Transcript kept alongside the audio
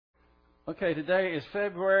Okay, today is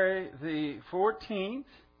February the 14th,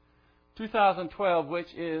 2012, which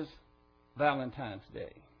is Valentine's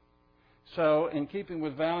Day. So, in keeping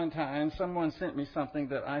with Valentine's, someone sent me something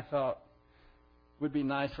that I thought would be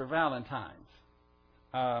nice for Valentine's.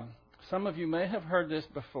 Some of you may have heard this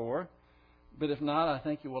before, but if not, I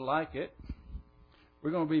think you will like it.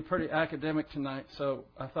 We're going to be pretty academic tonight, so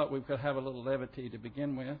I thought we could have a little levity to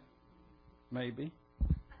begin with, maybe,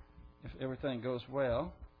 if everything goes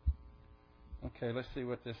well. Okay, let's see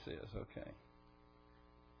what this is. Okay.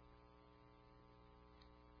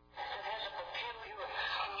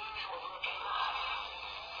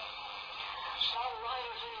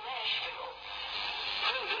 Songwriters in Nashville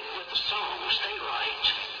prove it with the songs they write.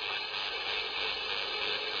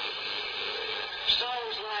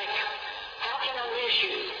 Songs like, "How Can I Miss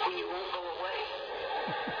You When You Won't Go Away?"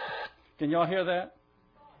 Can y'all hear that?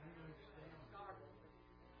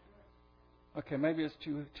 Okay, maybe it's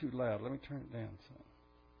too loud. Let me turn it down some.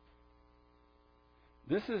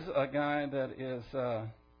 This is a guy that is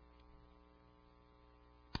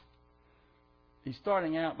he's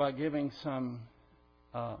starting out by giving some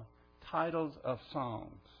titles of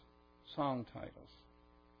songs, song titles.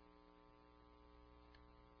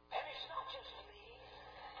 And it's not just me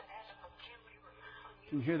that has a peculiar,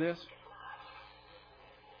 Can you hear this?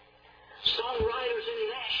 Songwriters in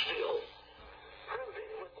Nashville prove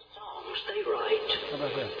it with the songs they write. How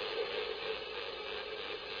about that?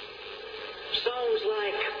 Songs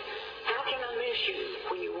like, "How Can I Miss You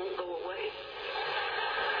When You Won't Go Away?"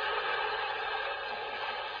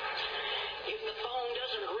 If the phone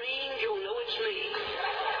doesn't ring, you'll know it's me.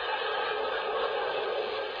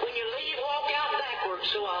 When you leave, walk out backwards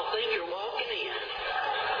so I'll think you're walking in.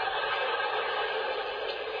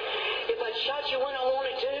 If I'd shot you when I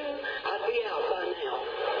wanted to, I'd be out by now.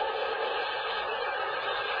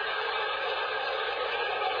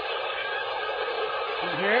 Can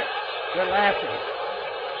you hear it? They're laughing.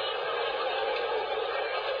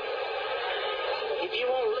 If you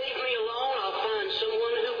won't leave me alone, I'll find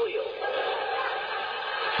someone who will.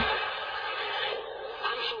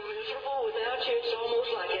 I'm so miserable without you, it's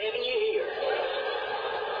almost like having you here.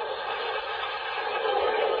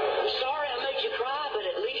 I'm sorry I made you cry, but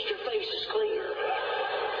at least your face is cleaner.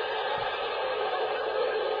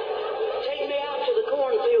 Take me out to the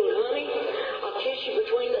cornfield, honey. I'll kiss you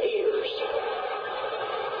between the ears.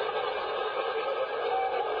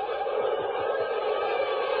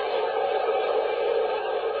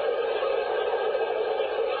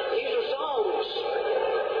 These are songs.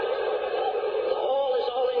 The oil is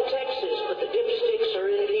all in Texas, but the dipsticks are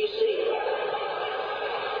in D.C.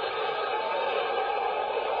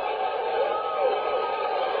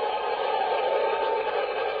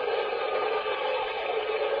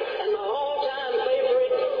 And my all-time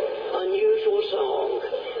favorite unusual song.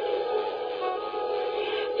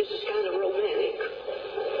 This is kind of romantic.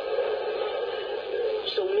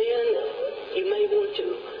 So men, you may want to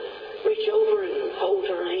reach over and hold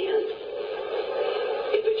her hand.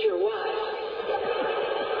 If it's your wife.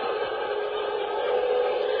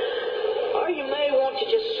 Or you may want to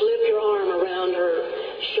just slip your arm around her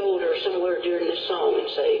shoulder somewhere during this song and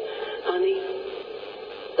say, "Honey,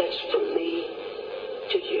 that's from me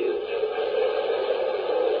to you."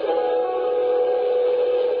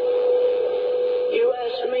 You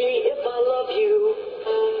ask me if I love you,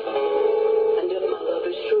 and if my love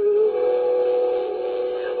is true.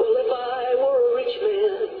 Well, if I were a rich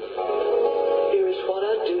man, here's what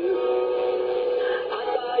I'd do.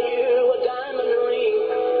 I'd buy you a diamond ring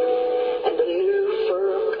and a new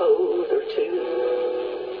fur coat or two.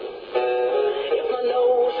 If my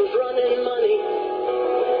nose was running money,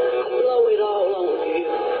 I'd blow it all on you.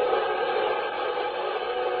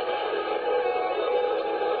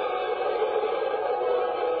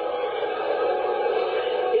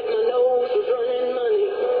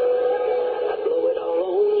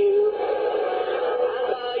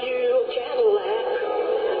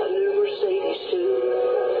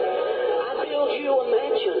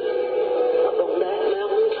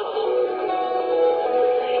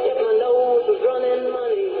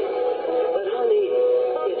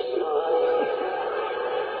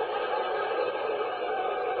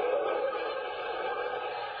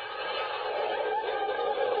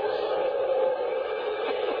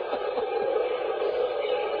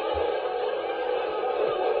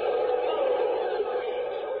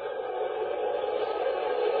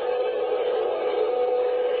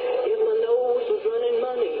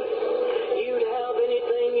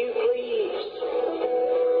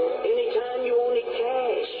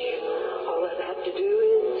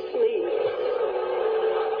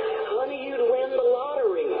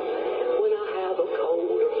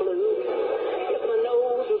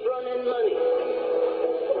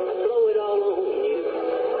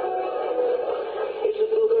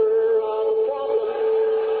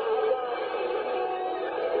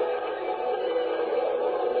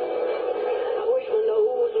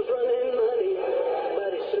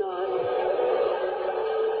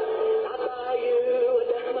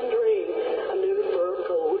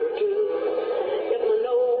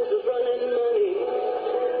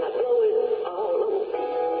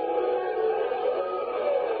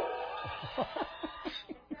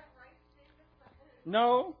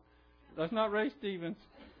 No, that's not Ray Stevens.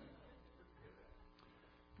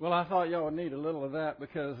 Well, I thought y'all would need a little of that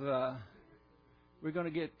because we're going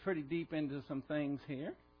to get pretty deep into some things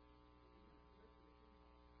here.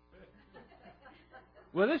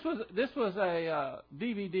 Well, this was a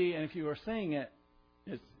DVD, and if you were seeing it,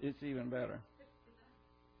 it's even better.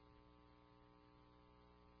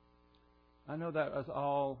 I know that was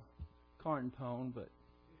all corn pone, but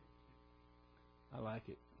I like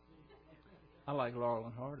it. I like Laurel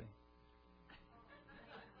and Hardy.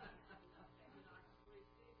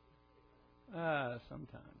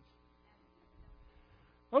 Sometimes.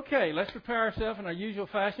 Okay, let's prepare ourselves in our usual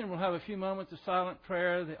fashion. We'll have a few moments of silent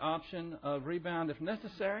prayer, the option of rebound if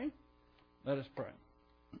necessary. Let us pray.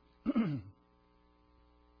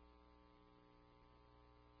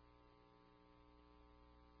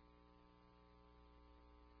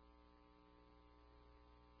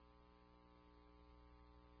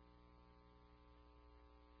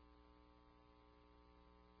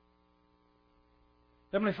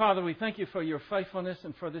 Heavenly Father, we thank you for your faithfulness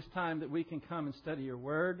and for this time that we can come and study your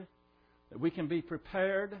word, that we can be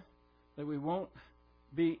prepared, that we won't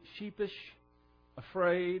be sheepish,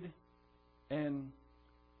 afraid, and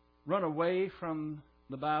run away from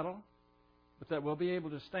the battle, but that we'll be able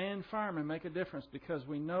to stand firm and make a difference because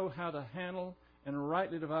we know how to handle and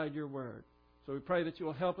rightly divide your word. So we pray that you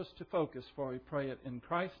will help us to focus, for we pray it in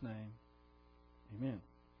Christ's name. Amen.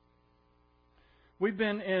 We've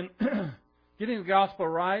been in getting the gospel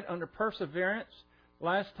right under perseverance.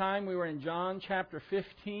 Last time we were in John chapter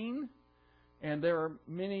 15, and there are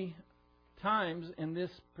many times in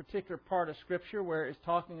this particular part of Scripture where it's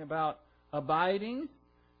talking about abiding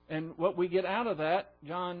and what we get out of that.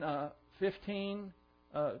 John 15,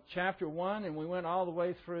 chapter 1, and we went all the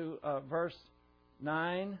way through verse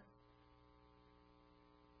 9.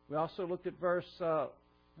 We also looked at verse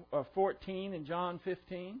 14 in John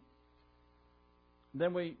 15.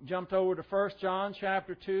 Then we jumped over to 1 John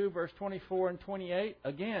chapter 2, verse 24 and 28.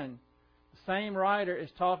 Again, the same writer is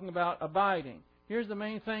talking about abiding. Here's the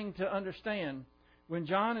main thing to understand. When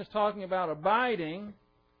John is talking about abiding,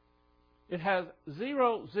 it has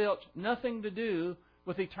zero, zilch, nothing to do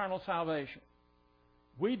with eternal salvation.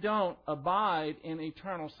 We don't abide in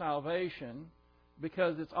eternal salvation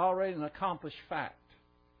because it's already an accomplished fact.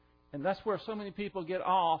 And that's where so many people get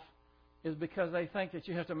off, is because they think that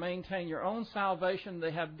you have to maintain your own salvation.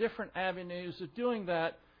 They have different avenues of doing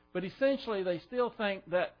that, but essentially they still think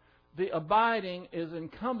that the abiding is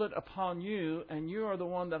incumbent upon you, and you are the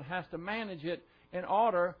one that has to manage it in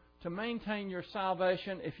order to maintain your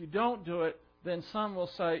salvation. If you don't do it, then some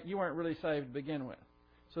will say you weren't really saved to begin with.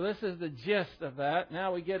 So this is the gist of that.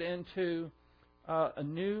 Now we get into a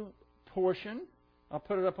new portion. I'll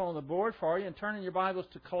put it up on the board for you, and turn in your Bibles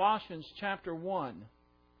to Colossians chapter 1.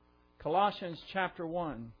 Colossians chapter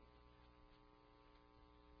 1.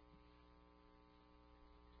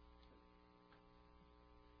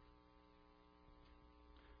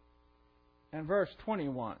 And verse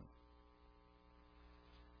 21.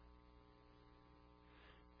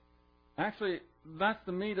 Actually, that's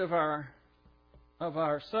the meat of our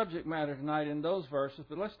subject matter tonight in those verses,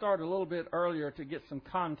 but let's start a little bit earlier to get some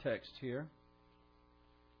context here.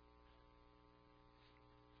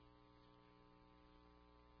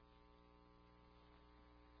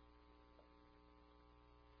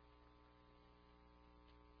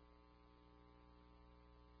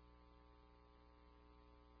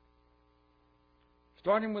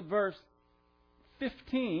 Starting with verse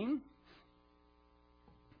 15,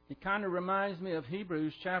 it kind of reminds me of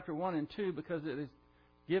Hebrews chapter 1 and 2 because it is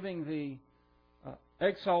giving the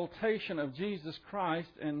exaltation of Jesus Christ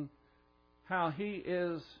and how He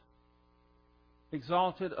is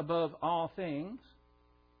exalted above all things.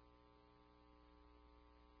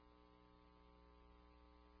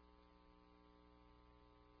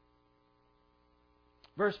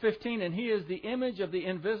 Verse 15, and He is the image of the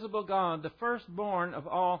invisible God, the firstborn of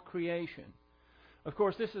all creation. Of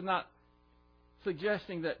course, this is not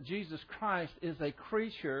suggesting that Jesus Christ is a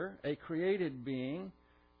creature, a created being.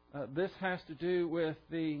 This has to do with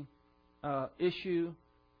the issue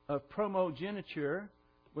of primogeniture,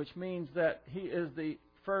 which means that He is the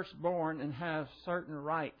firstborn and has certain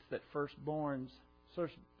rights that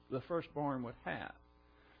the firstborn would have.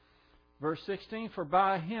 Verse 16, for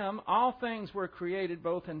by Him all things were created,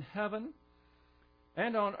 both in heaven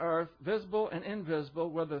and on earth, visible and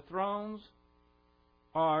invisible, whether thrones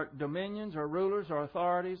or dominions or rulers or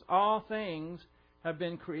authorities. All things have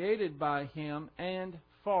been created by Him and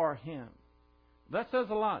for Him. That says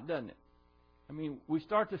a lot, doesn't it? I mean, we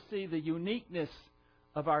start to see the uniqueness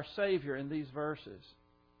of our Savior in these verses.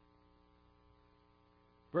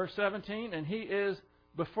 Verse 17, and He is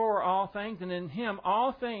before all things, and in Him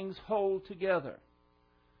all things hold together.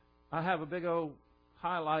 I have a big old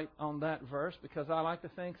highlight on that verse because I like to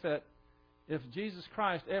think that if Jesus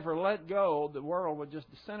Christ ever let go, the world would just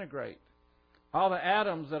disintegrate. All the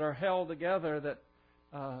atoms that are held together that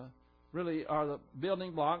really are the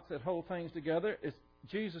building blocks that hold things together, it's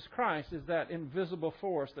Jesus Christ is that invisible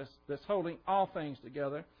force that's holding all things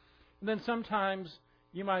together. And then sometimes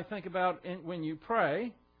you might think about when you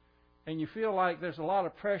pray and you feel like there's a lot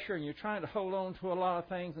of pressure and you're trying to hold on to a lot of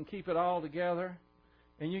things and keep it all together.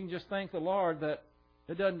 And you can just thank the Lord that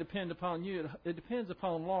it doesn't depend upon you. It depends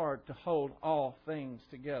upon the Lord to hold all things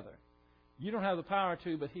together. You don't have the power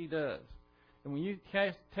to, but He does. And when you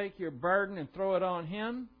take your burden and throw it on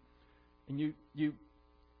Him, and you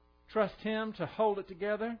trust Him to hold it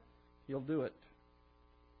together, He'll do it.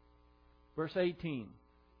 Verse 18.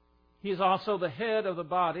 He is also the head of the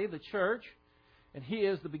body, the church, and He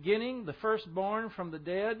is the beginning, the firstborn from the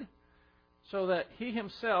dead, so that He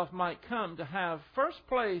Himself might come to have first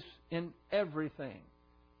place in everything.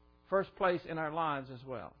 First place in our lives as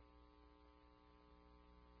well.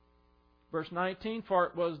 Verse 19, for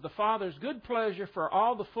it was the Father's good pleasure for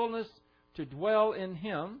all the fullness to dwell in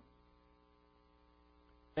Him,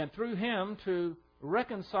 and through Him to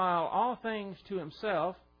reconcile all things to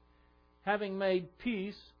Himself, having made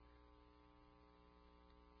peace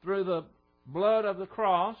through the blood of the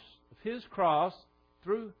cross, of His cross,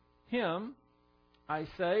 through Him, I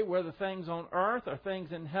say, whether things on earth or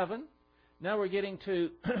things in heaven. Now we're getting to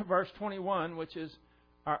verse 21, which is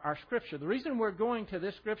our scripture. The reason we're going to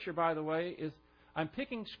this scripture, by the way, is I'm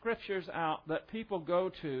picking scriptures out that people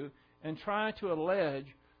go to and try to allege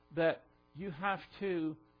that you have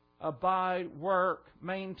to abide, work,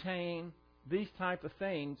 maintain these type of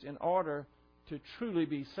things in order to truly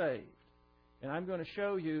be saved. And I'm going to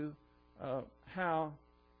show you how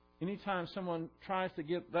anytime someone tries to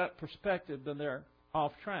get that perspective, then they're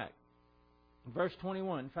off track. Verse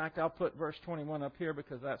 21. In fact, I'll put verse 21 up here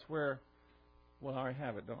because that's where, well, I already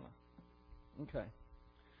have it, don't I? Okay.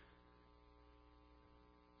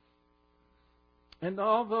 And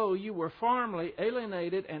although you were formerly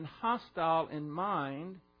alienated and hostile in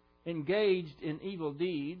mind, engaged in evil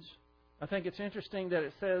deeds, I think it's interesting that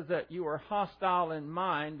it says that you were hostile in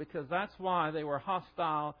mind, because that's why they were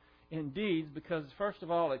hostile in deeds, because first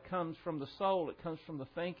of all, it comes from the soul, it comes from the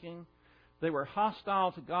thinking. They were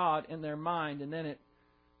hostile to God in their mind, and then it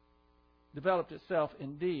developed itself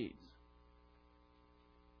in deeds.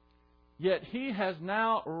 Yet He has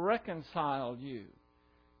now reconciled you.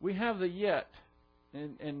 We have the yet,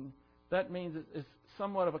 and that means it's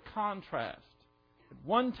somewhat of a contrast. At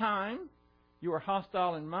one time, you were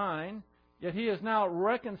hostile in mind, yet He has now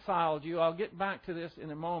reconciled you. I'll get back to this in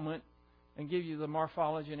a moment and give you the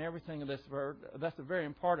morphology and everything of this word. That's a very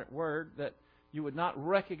important word that you would not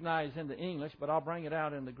recognize in the English, but I'll bring it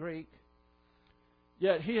out in the Greek.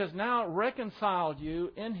 Yet He has now reconciled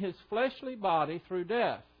you in His fleshly body through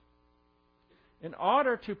death, in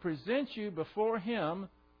order to present you before Him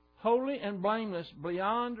holy and blameless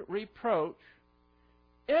beyond reproach,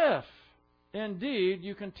 if indeed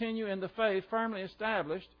you continue in the faith firmly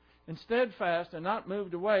established and steadfast and not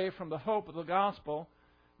moved away from the hope of the gospel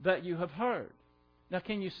that you have heard. Now,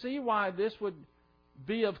 can you see why this would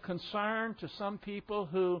be of concern to some people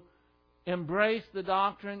who embrace the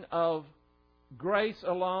doctrine of grace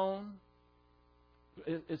alone?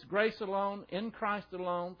 It's grace alone, in Christ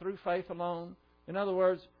alone, through faith alone. In other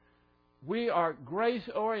words, we are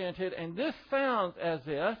grace-oriented, and this sounds as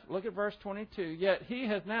if, look at verse 22, yet He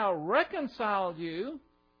has now reconciled you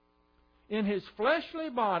in His fleshly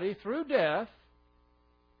body through death,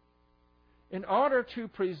 in order to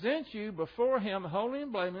present you before Him holy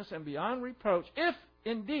and blameless and beyond reproach, if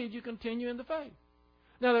indeed you continue in the faith.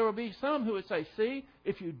 Now, there will be some who would say, see,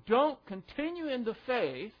 if you don't continue in the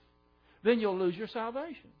faith, then you'll lose your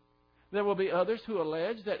salvation. There will be others who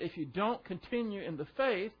allege that if you don't continue in the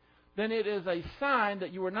faith, then it is a sign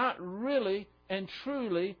that you were not really and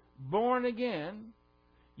truly born again.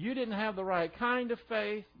 You didn't have the right kind of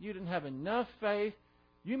faith. You didn't have enough faith.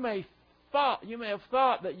 You may have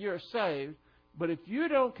thought that you're saved, but if you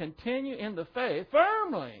don't continue in the faith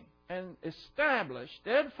firmly and established,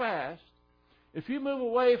 steadfast, if you move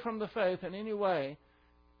away from the faith in any way,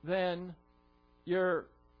 then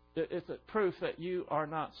it's a proof that you are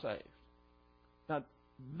not saved. Now,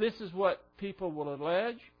 this is what people will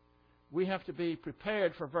allege. We have to be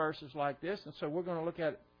prepared for verses like this, and so we're going to look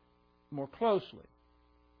at it more closely.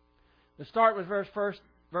 Let's start with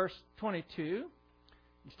verse 22.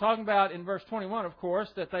 He's talking about in verse 21, of course,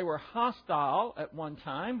 that they were hostile at one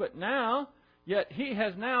time, but now, yet He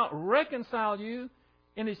has now reconciled you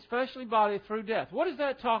in his fleshly body through death. What is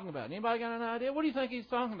that talking about? Anybody got an idea? What do you think he's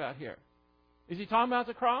talking about here? Is he talking about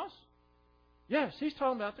the cross? Yes, he's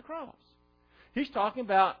talking about the cross. He's talking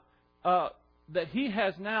about that he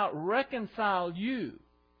has now reconciled you.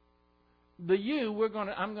 The you,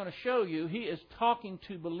 I'm going to show you, he is talking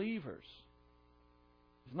to believers.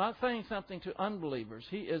 He's not saying something to unbelievers.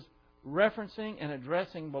 He is referencing and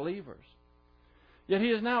addressing believers. Yet he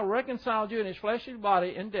has now reconciled you in his fleshly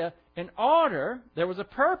body in death in order, there was a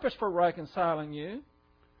purpose for reconciling you,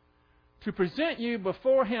 to present you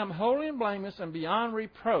before him holy and blameless and beyond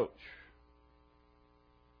reproach,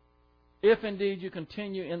 if indeed you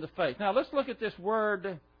continue in the faith. Now let's look at this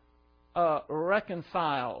word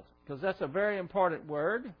reconciled, because that's a very important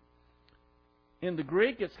word. In the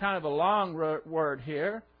Greek, it's kind of a long word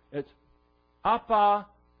here. It's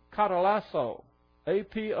apokatallasso.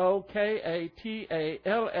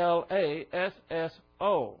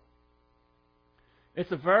 A-P-O-K-A-T-A-L-L-A-S-S-O.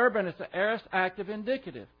 It's a verb and it's an aorist active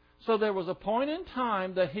indicative. So there was a point in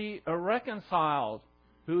time that he reconciled.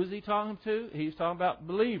 Who is he talking to? He's talking about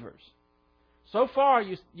believers. So far,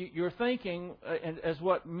 you're thinking, as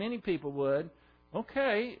what many people would,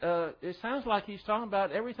 okay, it sounds like he's talking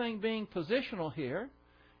about everything being positional here.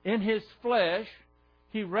 In his flesh,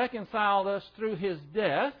 he reconciled us through his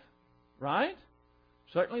death, right?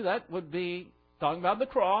 Certainly that would be talking about the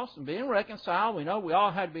cross and being reconciled. We know we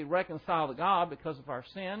all had to be reconciled to God because of our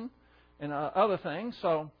sin and other things.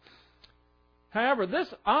 So, however,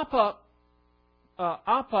 this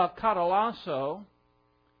apokatallasso,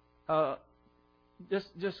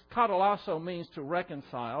 just katallasso means to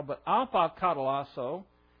reconcile, but apokatallasso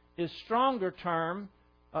is stronger term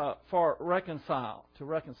for reconcile, to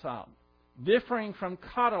reconcile, differing from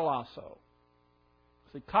katallasso.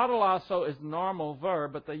 See, katallasso is the normal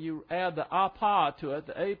verb, but you add the apa to it,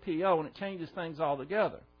 the apo, and it changes things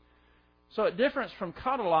altogether. So it differs from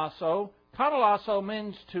katallasso. Katallasso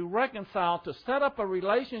means to reconcile, to set up a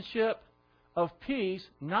relationship of peace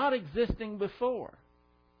not existing before.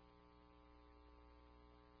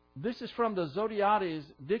 This is from the Zodiates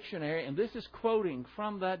dictionary, and this is quoting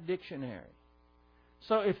from that dictionary.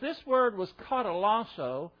 So if this word was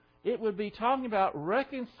katallasso, it would be talking about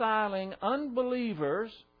reconciling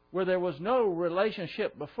unbelievers where there was no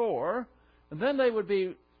relationship before, and then they would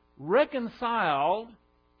be reconciled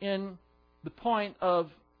in the point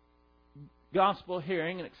of gospel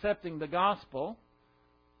hearing and accepting the gospel,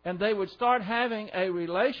 and they would start having a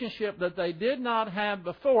relationship that they did not have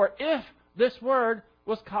before if this word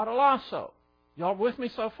was katallasso. Y'all with me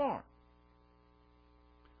so far?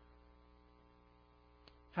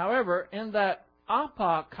 However, in that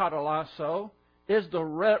apokatallasso is the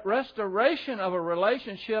restoration of a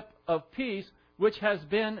relationship of peace which has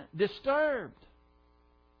been disturbed.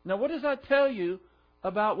 Now, what does that tell you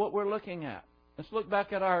about what we're looking at? Let's look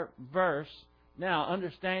back at our verse now,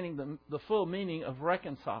 understanding the full meaning of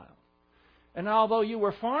reconcile. And although you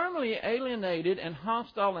were formerly alienated and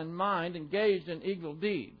hostile in mind, engaged in evil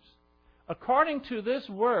deeds, according to this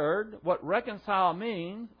word, what reconcile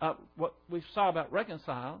means, what we saw about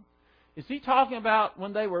reconcile, is he talking about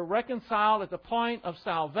when they were reconciled at the point of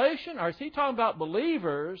salvation, or is he talking about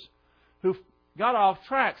believers who got off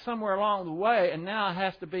track somewhere along the way and now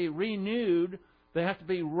has to be renewed? They have to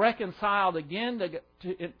be reconciled again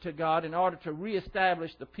to God in order to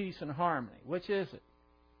reestablish the peace and harmony. Which is it?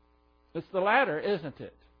 It's the latter, isn't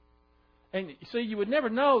it? And see, you would never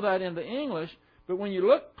know that in the English, but when you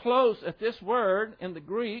look close at this word in the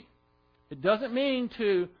Greek, it doesn't mean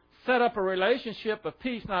to set up a relationship of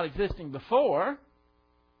peace not existing before.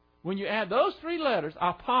 When you add those three letters,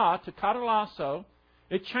 apa to katallasso,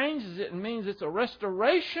 it changes it and means it's a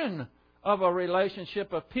restoration of a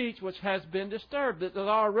relationship of peace which has been disturbed. It was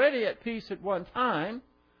already at peace at one time,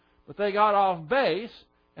 but they got off base,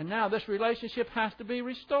 and now this relationship has to be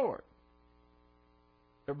restored.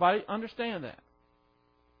 Everybody understand that?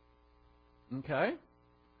 Okay?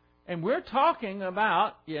 And we're talking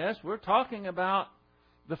about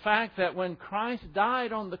the fact that when Christ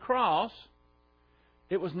died on the cross,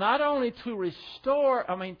 it was not only to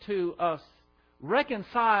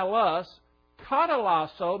reconcile us,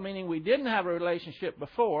 katallasso, meaning we didn't have a relationship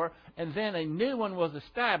before, and then a new one was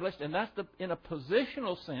established, and that's in a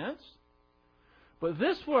positional sense. But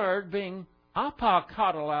this word, being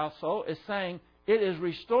apokatallasso, is saying it is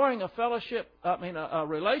restoring a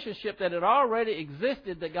relationship that had already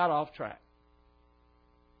existed that got off track.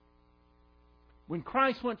 When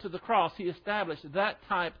Christ went to the cross, He established that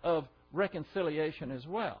type of reconciliation as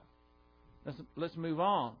well. Let's move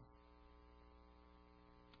on.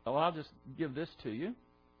 Oh, I'll just give this to you.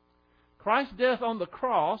 Christ's death on the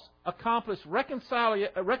cross accomplished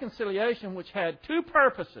reconciliation which had two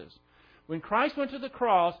purposes. When Christ went to the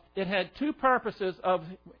cross, it had two purposes of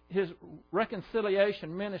His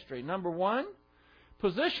reconciliation ministry. Number one,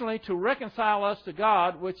 positionally to reconcile us to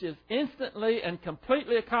God, which is instantly and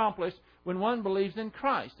completely accomplished when one believes in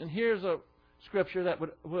Christ. And here's a scripture that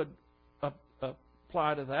would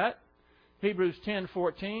apply to that. Hebrews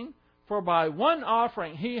 10:14. For by one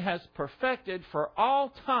offering He has perfected for all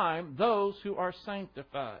time those who are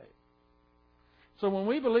sanctified. So when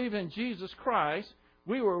we believe in Jesus Christ,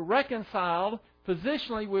 we were reconciled.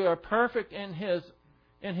 Positionally, we are perfect in His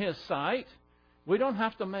sight. We don't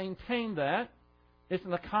have to maintain that. It's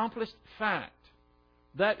an accomplished fact.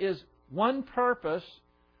 That is one purpose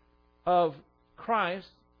of Christ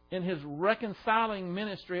in His reconciling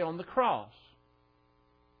ministry on the cross.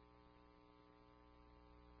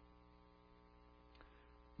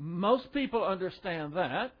 Most people understand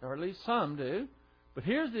that, or at least some do. But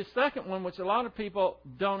here's the second one, which a lot of people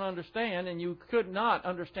don't understand, and you could not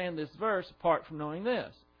understand this verse apart from knowing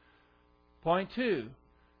this. Point 2.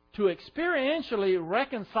 To experientially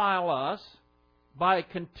reconcile us by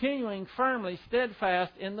continuing firmly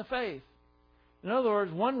steadfast in the faith. In other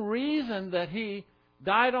words, one reason that He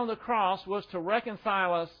died on the cross was to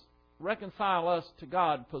reconcile us to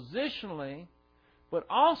God positionally, but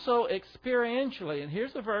also experientially. And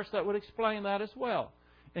here's a verse that would explain that as well.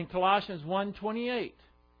 In Colossians 1:28.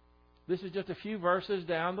 This is just a few verses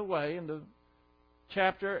down the way in the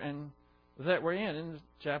chapter that we're in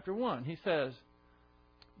chapter 1. He says,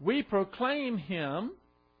 we proclaim Him,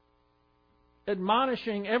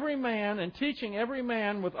 admonishing every man and teaching every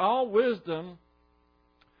man with all wisdom,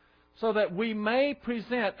 so that we may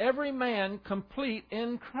present every man complete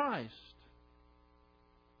in Christ.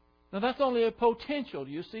 Now that's only a potential.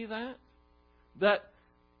 Do you see that? That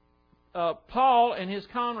Paul and his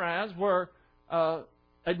comrades were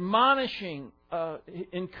admonishing,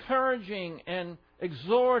 encouraging, and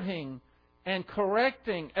exhorting, and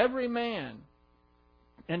correcting every man,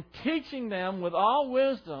 and teaching them with all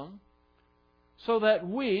wisdom, so that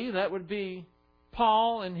we, that would be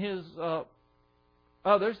Paul and his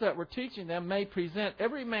others that were teaching them, may present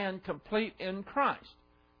every man complete in Christ.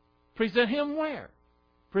 Present him where?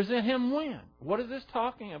 Present him when? What is this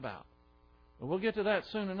talking about? Well, we'll get to that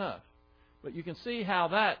soon enough. But you can see how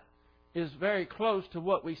that is very close to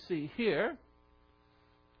what we see here.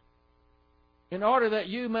 In order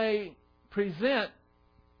to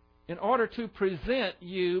present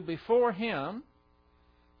you before Him,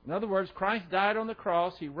 in other words, Christ died on the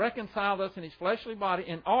cross. He reconciled us in His fleshly body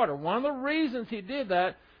in order. One of the reasons He did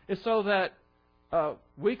that is so that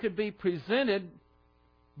we could be presented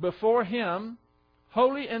before Him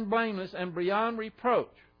holy and blameless and beyond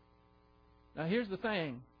reproach. Now here's the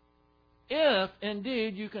thing. If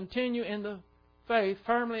indeed you continue in the faith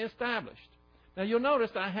firmly established. Now you'll notice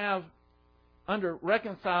I have under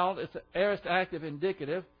reconciled, it's an aorist active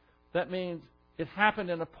indicative. That means it happened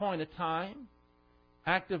in a point of time.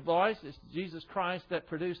 Active voice is Jesus Christ that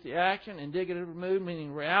produced the action. Indicative mood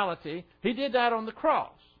meaning reality. He did that on the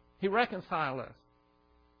cross. He reconciled us.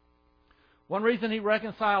 One reason He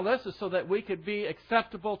reconciled us is so that we could be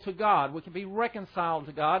acceptable to God. We can be reconciled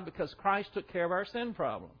to God because Christ took care of our sin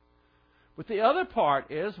problem. But the other part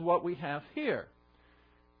is what we have here.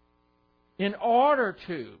 In order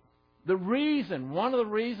to, one of the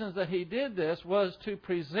reasons that He did this was to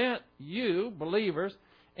present you, believers,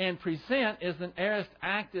 and present is an aorist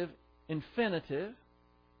active infinitive.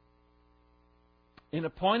 In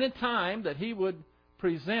appointed time that He would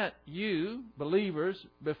present you, believers,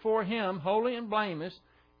 before Him, holy and blameless,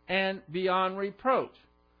 and beyond reproach.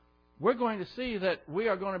 We're going to see that we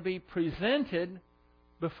are going to be presented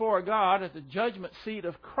before God at the judgment seat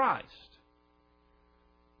of Christ.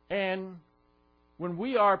 And when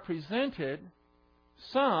we are presented,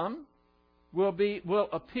 some will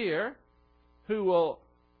appear who will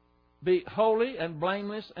be holy and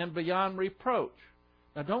blameless and beyond reproach.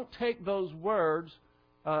 Now don't take those words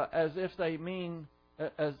as if they mean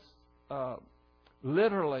as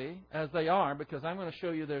literally as they are, because I'm going to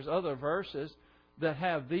show you there's other verses that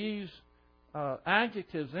have these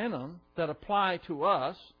adjectives in them that apply to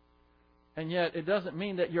us, and yet it doesn't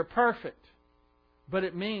mean that you're perfect, but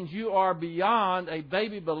it means you are beyond a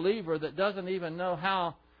baby believer that doesn't even know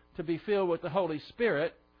how to be filled with the Holy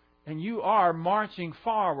Spirit, and you are marching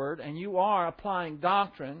forward, and you are applying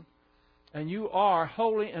doctrine, and you are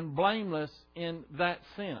holy and blameless in that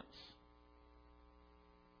sense.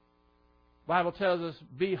 The Bible tells us,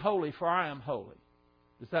 be holy for I am holy.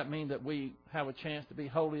 Does that mean that we have a chance to be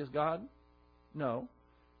holy as God? No.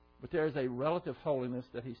 But there is a relative holiness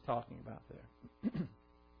that He's talking about there.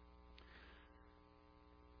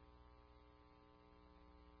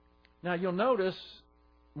 Now you'll notice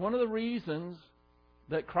one of the reasons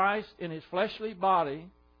that Christ in His fleshly body,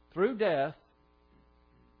 through death,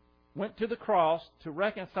 went to the cross to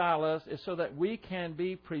reconcile us is so that we can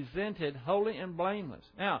be presented holy and blameless.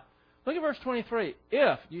 Now, look at verse 23.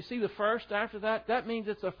 If, you see the first after that? That means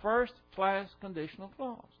it's a first-class conditional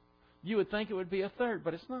clause. You would think it would be a third,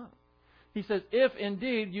 but it's not. He says, if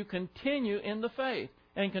indeed you continue in the faith.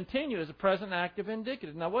 And continue is a present active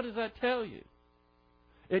indicative. Now, what does that tell you?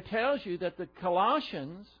 It tells you that the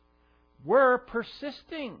Colossians were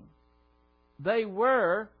persisting. They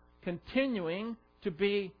were continuing to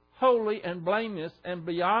be holy and blameless and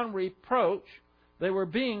beyond reproach. They were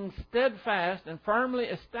being steadfast and firmly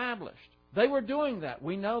established. They were doing that.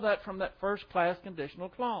 We know that from that first-class conditional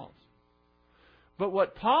clause. But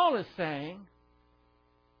what Paul is saying,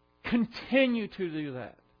 continue to do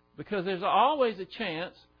that. Because there's always a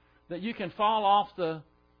chance that you can fall off the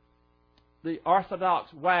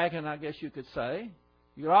orthodox wagon, I guess you could say.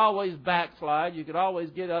 You could always backslide. You could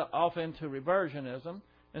always get off into reversionism.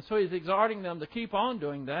 And so he's exhorting them to keep on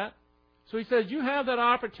doing that. So he says, you have that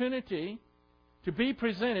opportunity to be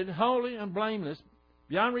presented holy and blameless,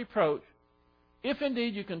 beyond reproach, if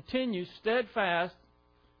indeed you continue steadfast,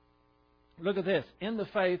 look at this, in the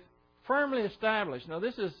faith, firmly established. Now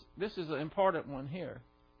this is an important one here.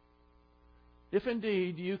 If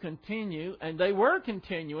indeed you continue, and they were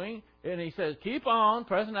continuing, and he says, keep on,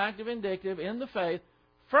 present active indicative, in the faith,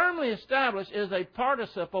 firmly established is a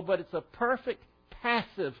participle, but it's a perfect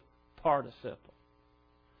passive participle.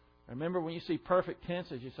 Remember, when you see perfect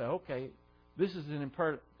tenses, you say, okay, this is an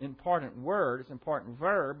important word, it's an important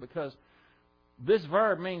verb, because this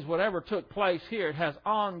verb means whatever took place here, it has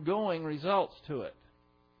ongoing results to it.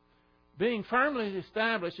 Being firmly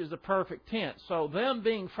established is a perfect tense. So them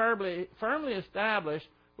being firmly established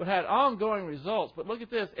would have ongoing results. But look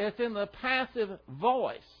at this. It's in the passive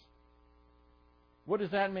voice. What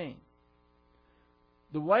does that mean?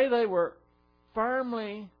 The way they were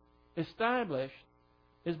firmly established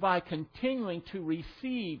is by continuing to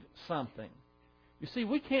receive something. You see,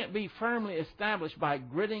 we can't be firmly established by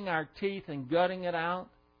gritting our teeth and gutting it out.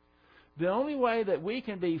 The only way that we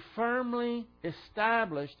can be firmly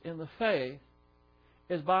established in the faith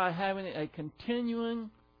is by having a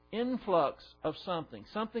continuing influx of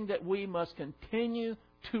something that we must continue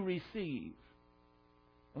to receive.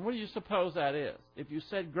 And what do you suppose that is? If you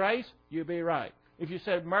said grace, you'd be right. If you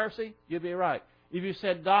said mercy, you'd be right. If you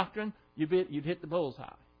said doctrine, you'd hit the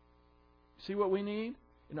bullseye. See what we need?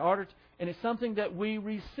 And it's something that we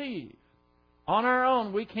receive. On our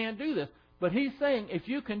own, we can't do this. But he's saying, if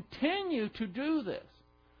you continue to do this,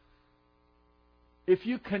 if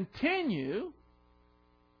you continue,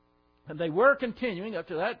 and they were continuing up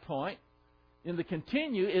to that point, and the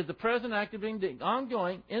continue is the present active being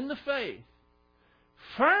ongoing in the faith,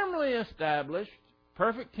 firmly established,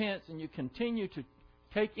 perfect tense, and you continue to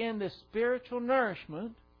take in this spiritual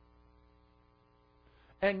nourishment,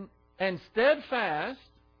 and steadfast.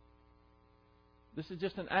 This is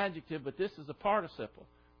just an adjective, but this is a participle.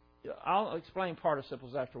 I'll explain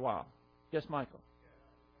participles after a while. Yes, Michael?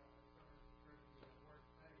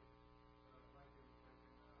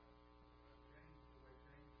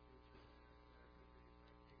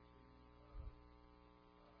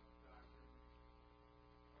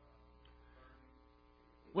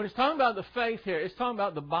 When it's talking about the faith here, it's talking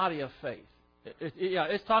about the body of faith.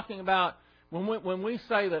 It's talking about when we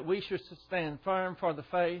say that we should stand firm for the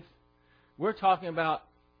faith, we're talking about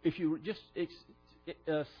if you just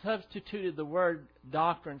substituted the word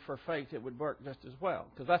doctrine for faith, it would work just as well,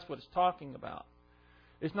 because that's what it's talking about.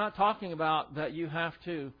 It's not talking about that you have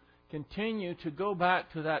to continue to go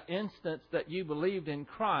back to that instance that you believed in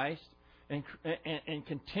Christ and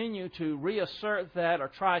continue to reassert that or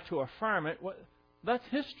try to affirm it. That's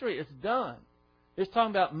history. It's done. It's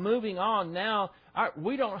talking about moving on now.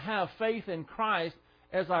 We don't have faith in Christ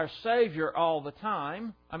as our Savior all the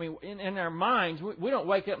time. I mean, in our minds, we don't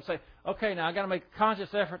wake up and say, okay, now I've got to make a conscious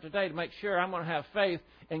effort today to make sure I'm going to have faith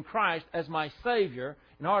in Christ as my Savior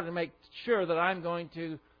in order to make sure that I'm going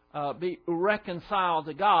to be reconciled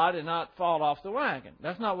to God and not fall off the wagon.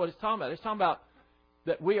 That's not what it's talking about. It's talking about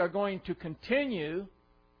that we are going to continue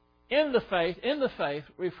in the faith. In the faith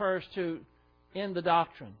refers to in the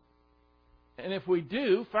doctrine. And if we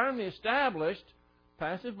do, firmly established,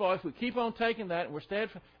 passive voice, we keep on taking that, and we're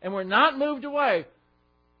steadfast, and we're not moved away.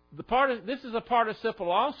 This is a participle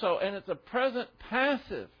also, and it's a present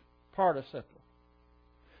passive participle.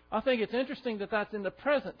 I think it's interesting that that's in the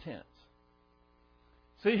present tense.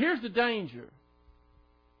 See, here's the danger.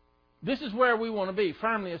 This is where we want to be,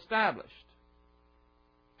 firmly established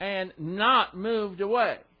and not moved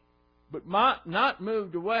away. but not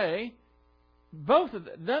moved away. Both of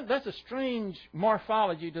that's a strange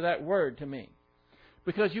morphology to that word to me,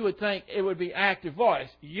 because you would think it would be active voice,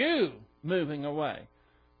 you moving away,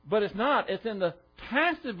 but it's not. It's in the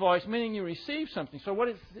passive voice, meaning you receive something. So what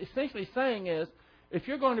it's essentially saying is, if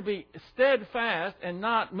you're going to be steadfast and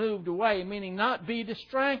not moved away, meaning not be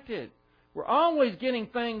distracted, we're always getting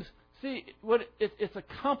things. See, it's a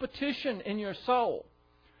competition in your soul.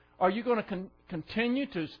 Are you going to continue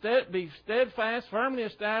to be steadfast, firmly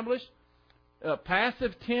established,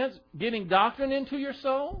 passive tense, getting doctrine into your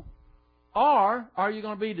soul? Or are you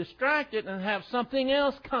going to be distracted and have something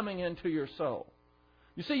else coming into your soul?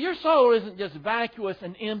 You see, your soul isn't just vacuous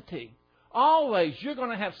and empty. Always you're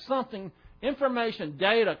going to have something, information,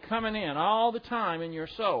 data coming in all the time in your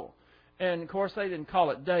soul. And, of course, they didn't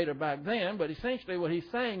call it data back then, but essentially what he's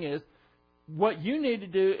saying is what you need to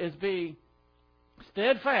do is be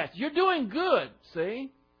steadfast. You're doing good,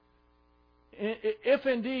 see? If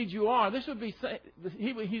indeed you are, this would be,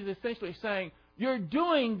 he's essentially saying, you're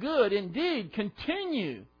doing good indeed.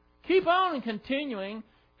 Continue. Keep on continuing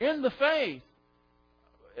in the faith.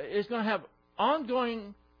 It's going to have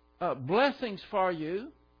ongoing blessings for you.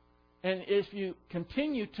 And if you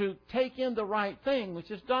continue to take in the right thing, which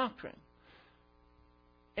is doctrine.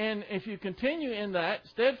 And if you continue in that,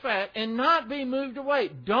 steadfast, and not be moved away.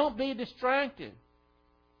 Don't be distracted.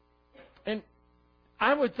 And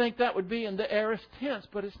I would think that would be in the aorist tense,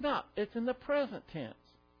 but it's not. It's in the present tense.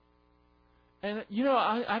 And, you know,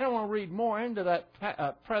 I don't want to read more into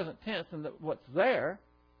that present tense than what's there.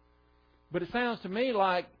 But it sounds to me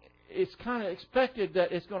like it's kind of expected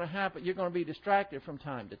that it's going to happen. You're going to be distracted from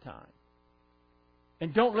time to time.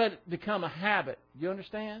 And don't let it become a habit. Do you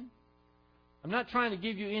understand? I'm not trying to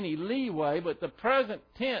give you any leeway, but the present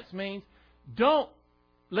tense means don't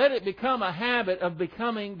let it become a habit of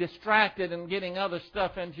becoming distracted and getting other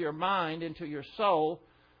stuff into your mind, into your soul,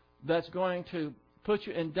 that's going to put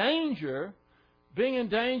you in danger. Being in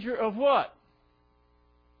danger of what?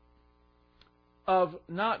 Of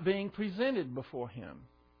not being presented before Him,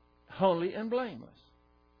 holy and blameless.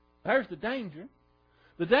 There's the danger.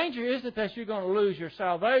 The danger isn't that you're going to lose your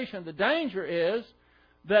salvation. The danger is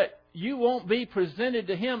that you won't be presented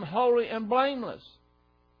to Him holy and blameless.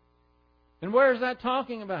 And where is that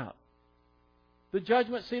talking about? The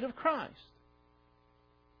judgment seat of Christ.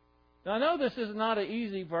 Now, I know this is not an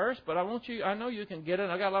easy verse, but I know you can get it.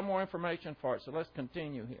 I've got a lot more information for it, so let's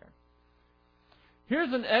continue here.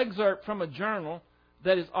 Here's an excerpt from a journal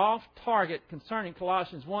that is off target concerning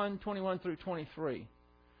Colossians 1:21 through 23.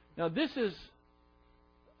 Now, this is,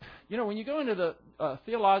 you know, when you go into the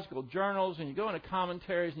theological journals and you go into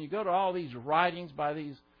commentaries and you go to all these writings by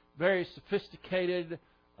these very sophisticated,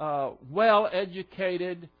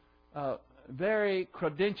 well-educated, very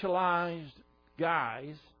credentialized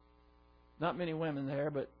guys, not many women there,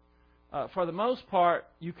 but for the most part,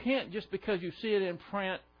 you can't, just because you see it in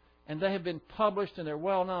print and they have been published and they're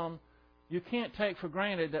well-known, you can't take for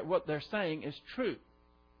granted that what they're saying is true.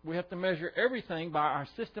 We have to measure everything by our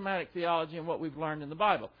systematic theology and what we've learned in the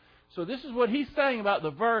Bible. So this is what he's saying about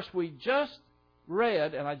the verse we just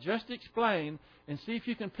read and I just explained, and see if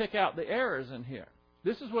you can pick out the errors in here.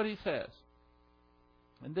 This is what he says.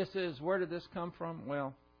 And this is, where did this come from?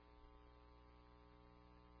 Well,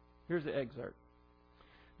 here's the excerpt.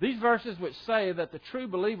 These verses which say that the true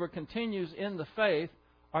believer continues in the faith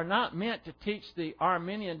are not meant to teach the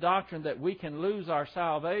Arminian doctrine that we can lose our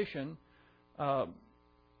salvation.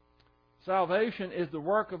 Salvation is the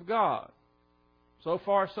work of God. So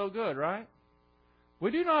far, so good, right?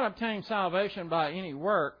 We do not obtain salvation by any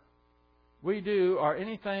work we do or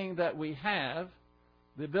anything that we have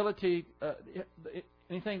the ability,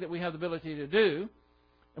 anything that we have the ability to do.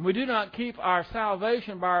 And we do not keep our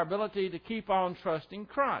salvation by our ability to keep on trusting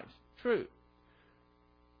Christ. True.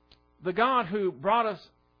 The God who brought us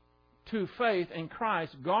to faith in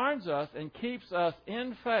Christ guards us and keeps us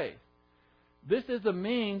in faith. This is the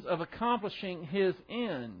means of accomplishing His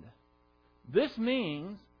end. This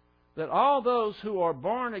means that all those who are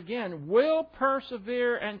born again will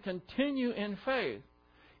persevere and continue in faith.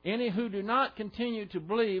 Any who do not continue to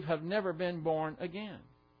believe have never been born again.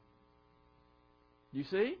 You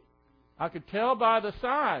see? I could tell by the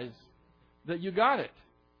size that you got it.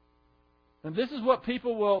 And this is what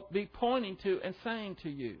people will be pointing to and saying to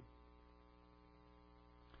you.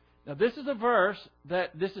 Now, this is a verse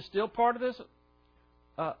that, this is still part of this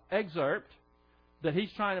excerpt that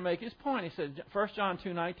he's trying to make his point. He said, 1 John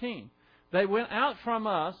 2:19, they went out from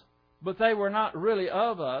us, but they were not really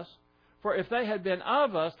of us. For if they had been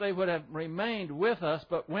of us, they would have remained with us,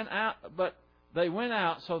 but they went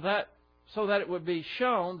out so that it would be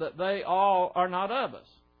shown that they all are not of us.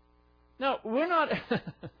 No, we're not.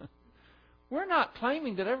 We're not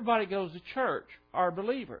claiming that everybody goes to church are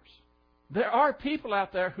believers. There are people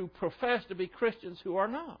out there who profess to be Christians who are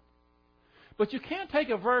not. But you can't take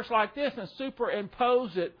a verse like this and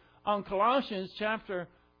superimpose it on Colossians chapter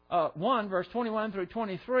 1, verse 21 through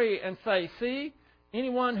 23, and say, see,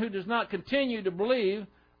 anyone who does not continue to believe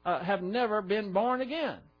have never been born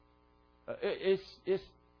again.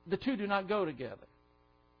 The two do not go together.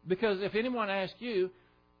 Because if anyone asks you,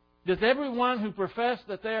 does everyone who profess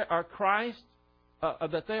that they are Christ,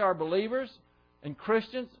 that they are believers and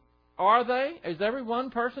Christians, are they? Is every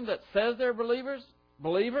one person that says they're believers?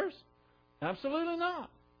 Absolutely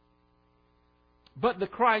not. But the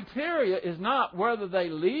criteria is not whether they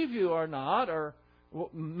leave you or not, or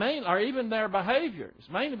even their behavior. It's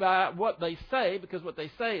mainly by what they say, because what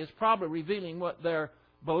they say is probably revealing what their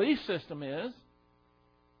belief system is.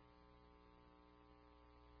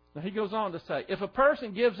 Now he goes on to say, if a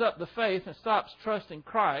person gives up the faith and stops trusting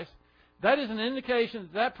Christ, that is an indication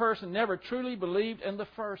that person never truly believed in the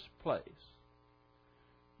first place.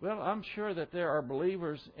 Well, I'm sure that there are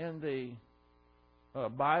believers in the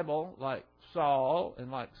Bible like Saul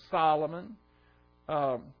and like Solomon,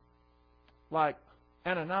 like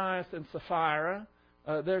Ananias and Sapphira.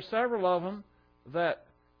 There are several of them that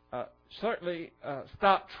certainly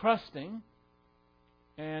stopped trusting,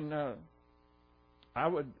 and I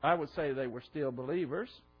would say they were still believers.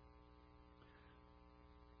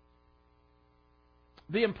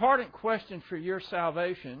 The important question for your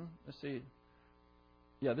salvation, let's see,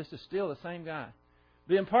 yeah, this is still the same guy.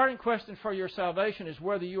 The important question for your salvation is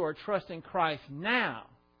whether you are trusting Christ now.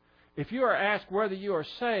 If you are asked whether you are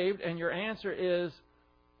saved and your answer is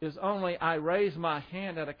only I raised my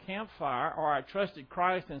hand at a campfire, or I trusted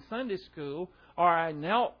Christ in Sunday school, or I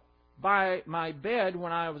knelt by my bed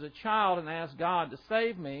when I was a child and asked God to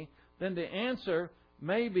save me, then that answer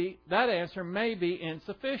may be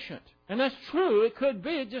insufficient. And that's true. It could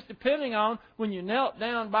be, just depending on when you knelt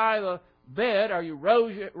down by the bed or you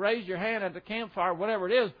raised your hand at the campfire, whatever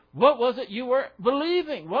it is, what was it you were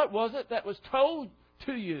believing? What was it that was told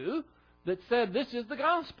to you that said this is the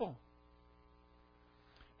gospel?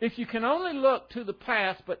 If you can only look to the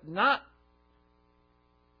past but not...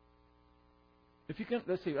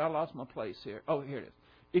 let's see, I lost my place here. Oh, here it is.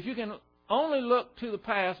 If you can only look to the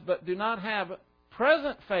past but do not have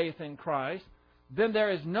present faith in Christ, then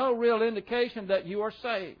there is no real indication that you are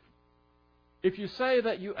saved. If you say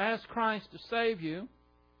that you ask Christ to save you,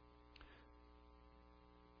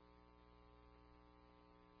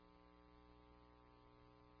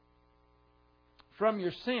 from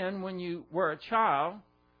your sin when you were a child,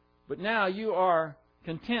 but now you are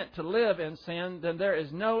content to live in sin, then there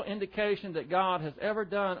is no indication that God has ever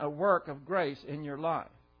done a work of grace in your life.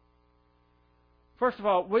 First of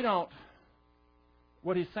all,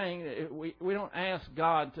 what he's saying, we don't ask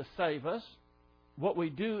God to save us. What we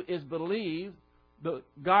do is believe the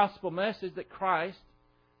gospel message that Christ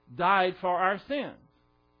died for our sins.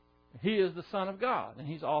 He is the Son of God, and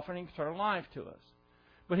He's offering eternal life to us.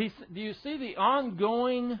 But do you see the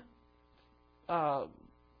ongoing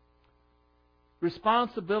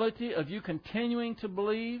responsibility of you continuing to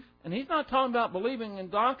believe? And He's not talking about believing in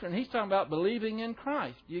doctrine. He's talking about believing in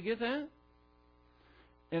Christ. Do you get that?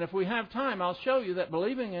 And if we have time, I'll show you that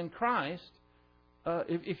believing in Christ,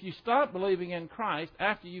 if you stop believing in Christ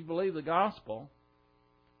after you believe the gospel,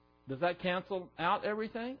 does that cancel out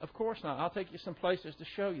everything? Of course not. I'll take you some places to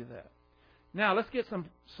show you that. Now, let's get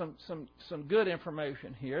some good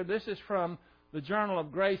information here. This is from the Journal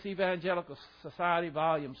of Grace Evangelical Society,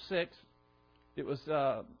 Volume 6. This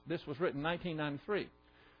was written in 1993.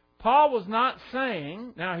 Paul was not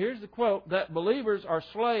saying, now here's the quote, that believers are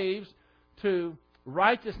slaves to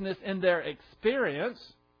righteousness in their experience.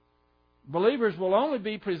 Believers will only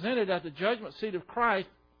be presented at the judgment seat of Christ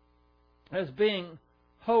as being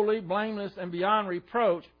holy, blameless, and beyond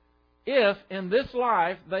reproach if in this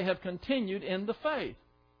life they have continued in the faith.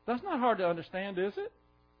 That's not hard to understand, is it?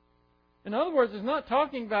 In other words, it's not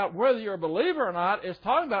talking about whether you're a believer or not. It's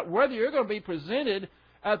talking about whether you're going to be presented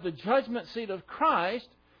at the judgment seat of Christ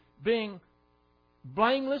being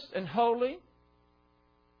blameless and holy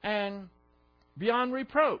and beyond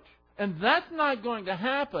reproach. And that's not going to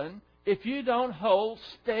happen if you don't hold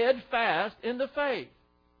steadfast in the faith.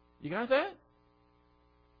 You got that?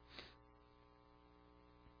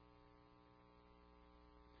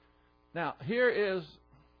 Now, here is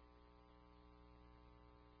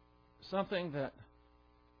something that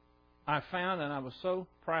I found, and I was so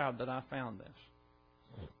proud that I found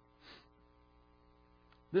this.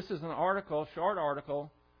 This is an article, short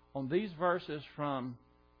article, on these verses from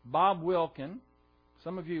Bob Wilkin.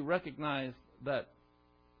 Some of you recognize that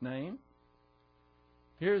name.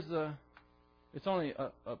 it's only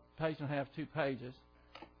a page and a half, 2 pages.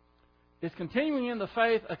 Is continuing in the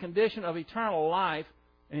faith a condition of eternal life?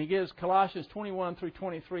 And he gives Colossians 21 through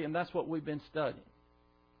 23, and that's what we've been studying.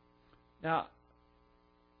 Now,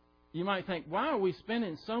 you might think, why are we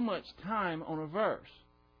spending so much time on a verse?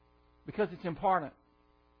 Because it's important.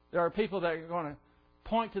 There are people that are going to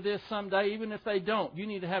point to this someday, even if they don't. You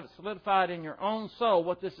need to have it solidified in your own soul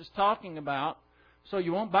what this is talking about, so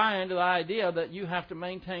you won't buy into the idea that you have to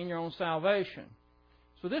maintain your own salvation.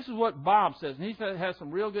 So this is what Bob says, and he has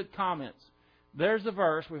some real good comments. There's the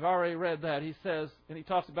verse. We've already read that. He says, and he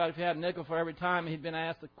talks about if he had a nickel for every time he'd been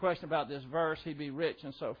asked a question about this verse, he'd be rich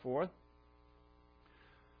and so forth.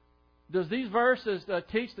 Does these verses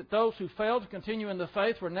teach that those who failed to continue in the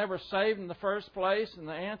faith were never saved in the first place? And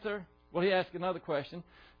the answer, well, he asked another question.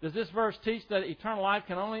 Does this verse teach that eternal life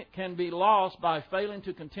can be lost by failing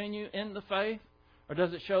to continue in the faith? Or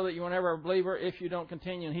does it show that you were never a believer if you don't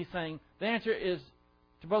continue? And he's saying the answer is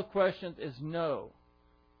to both questions is no.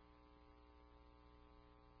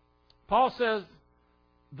 Paul says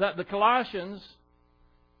that the Colossians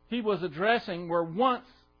he was addressing were once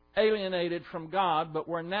alienated from God, but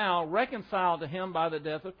were now reconciled to Him by the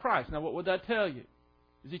death of Christ. Now, what would that tell you?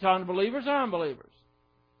 Is he talking to believers or unbelievers?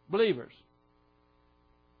 Believers.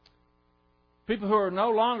 People who are no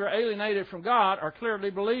longer alienated from God are clearly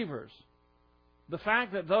believers. The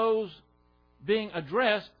fact that those being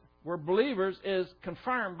addressed were believers is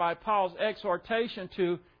confirmed by Paul's exhortation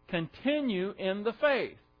to continue in the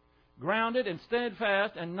faith, grounded and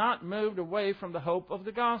steadfast and not moved away from the hope of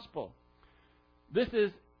the gospel. This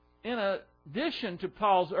is in addition to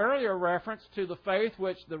Paul's earlier reference to the faith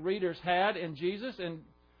which the readers had in Jesus in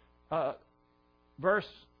verse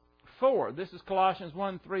 4. This is Colossians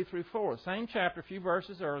 1, 3 through 4. Same chapter, a few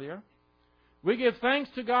verses earlier. We give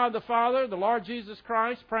thanks to God the Father, the Lord Jesus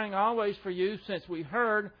Christ, praying always for you, since we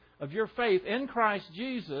heard of your faith in Christ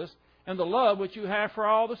Jesus and the love which you have for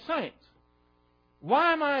all the saints.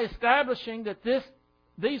 Why am I establishing that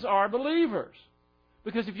these are believers?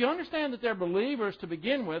 Because if you understand that they're believers to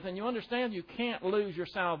begin with, and you understand you can't lose your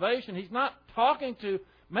salvation, he's not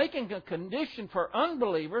making a condition for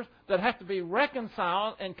unbelievers that have to be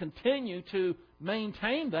reconciled and continue to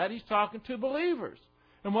maintain that. He's talking to believers.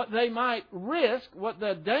 And what they might risk, what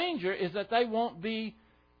the danger is that they won't be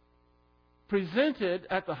presented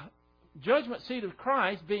at the judgment seat of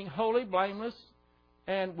Christ being holy, blameless,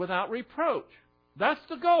 and without reproach. That's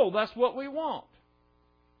the goal. That's what we want.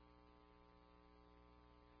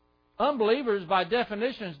 Unbelievers, by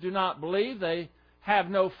definitions, do not believe. They have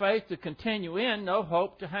no faith to continue in, no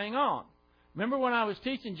hope to hang on. Remember when I was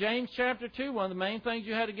teaching James chapter 2, one of the main things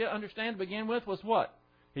you had to understand to begin with was what?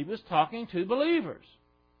 He was talking to believers.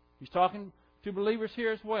 He's talking to believers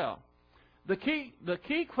here as well. The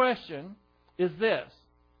key question is this.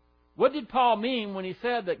 What did Paul mean when he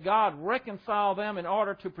said that God reconciled them in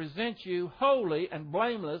order to present you holy and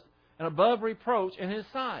blameless and above reproach in His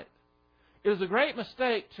sight? It is a great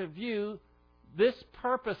mistake to view this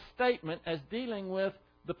purpose statement as dealing with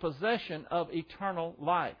the possession of eternal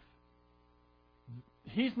life.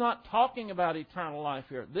 He's not talking about eternal life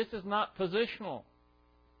here. This is not positional.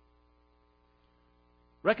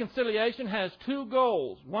 Reconciliation has two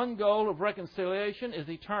goals. One goal of reconciliation is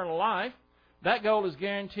eternal life. That goal is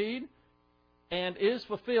guaranteed and is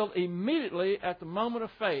fulfilled immediately at the moment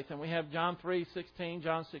of faith. And we have John 3:16,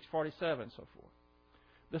 John 6:47, and so forth.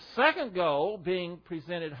 The second goal, being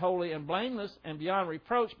presented holy and blameless and beyond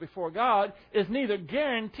reproach before God, is neither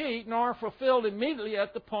guaranteed nor fulfilled immediately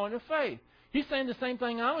at the point of faith. He's saying the same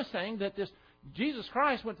thing I was saying, that Jesus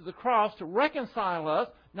Christ went to the cross to reconcile us,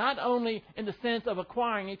 not only in the sense of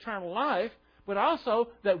acquiring eternal life, but also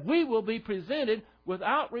that we will be presented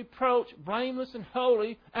without reproach, blameless and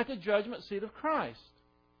holy at the judgment seat of Christ.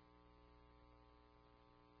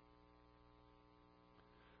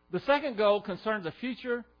 The second goal concerns a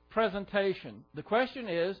future presentation. The question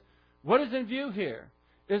is, what is in view here?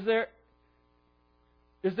 Is there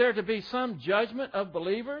to be some judgment of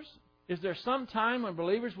believers? Is there some time when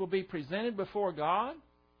believers will be presented before God?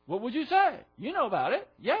 What would you say? You know about it.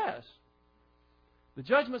 Yes. The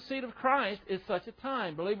judgment seat of Christ is such a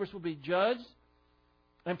time. Believers will be judged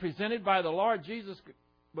and presented by the Lord Jesus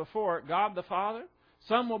before God the Father.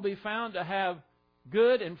 Some will be found to have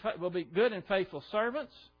good and faithful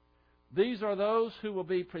servants. These are those who will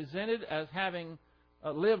be presented as having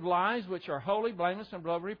lived lives which are holy, blameless, and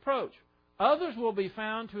above reproach. Others will be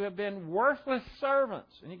found to have been worthless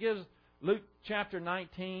servants. And he gives Luke chapter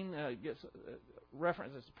 19, gets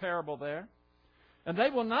references a parable there. And they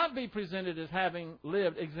will not be presented as having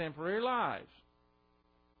lived exemplary lives.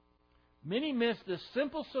 Many miss this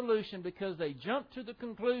simple solution because they jump to the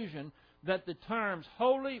conclusion that the terms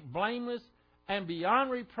holy, blameless, and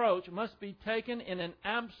beyond reproach must be taken in an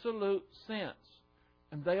absolute sense.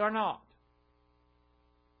 And they are not.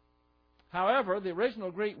 However, the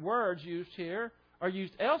original Greek words used here are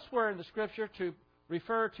used elsewhere in the Scripture to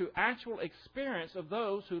refer to actual experience of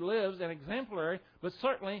those who lives an exemplary, but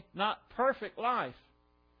certainly not perfect life.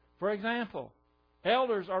 For example,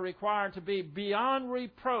 elders are required to be beyond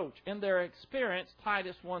reproach in their experience,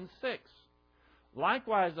 Titus 1:6.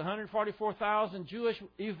 Likewise, the 144,000 Jewish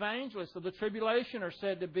evangelists of the tribulation are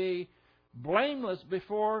said to be blameless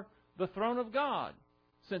before the throne of God,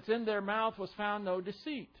 since in their mouth was found no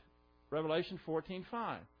deceit. Revelation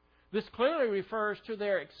 14:5. This clearly refers to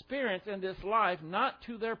their experience in this life, not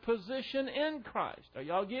to their position in Christ. Are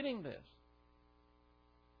y'all getting this?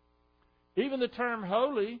 Even the term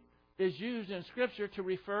holy is used in Scripture to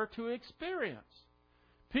refer to experience.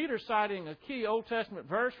 Peter, citing a key Old Testament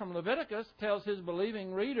verse from Leviticus, tells his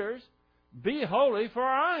believing readers, "Be holy, for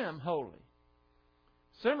I am holy."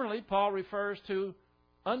 Similarly, Paul refers to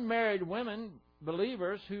unmarried women,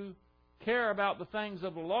 believers, who care about the things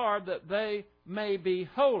of the Lord, that they may be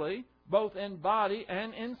holy, both in body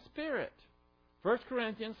and in spirit. 1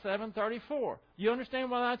 Corinthians 7:34. You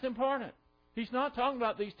understand why that's important? He's not talking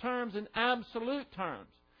about these terms in absolute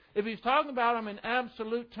terms. If he's talking about them in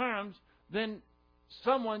absolute terms, then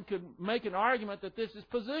someone could make an argument that this is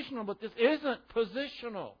positional, but this isn't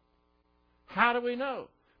positional. How do we know?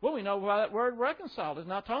 Well, we know by that word reconciled. It's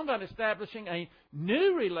not talking about establishing a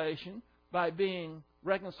new relation by being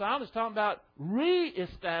reconciled. It's talking about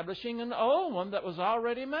re-establishing an old one that was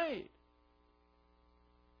already made.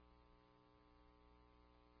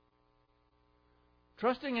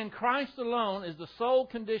 Trusting in Christ alone is the sole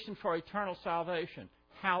condition for eternal salvation.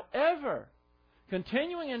 However,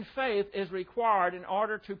 continuing in faith is required in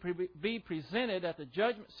order to be presented at the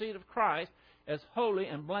judgment seat of Christ as holy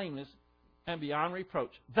and blameless and beyond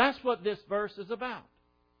reproach. That's what this verse is about.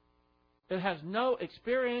 It has no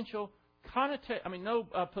experiential no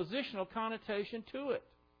positional connotation to it.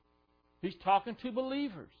 He's talking to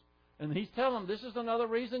believers, and he's telling them this is another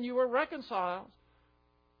reason you were reconciled.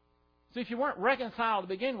 See, if you weren't reconciled to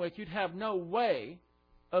begin with, you'd have no way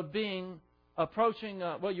of approaching.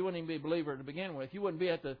 You wouldn't even be a believer to begin with. You wouldn't be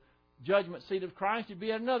at the judgment seat of Christ. You'd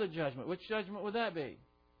be at another judgment. Which judgment would that be?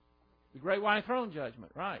 The great white throne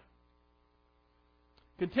judgment, right?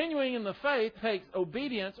 Continuing in the faith takes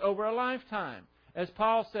obedience over a lifetime. As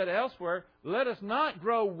Paul said elsewhere, let us not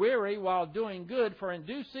grow weary while doing good, for in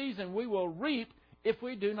due season we will reap if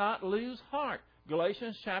we do not lose heart.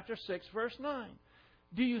 Galatians chapter 6, verse 9.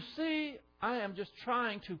 Do you see, I am just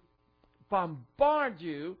trying to bombard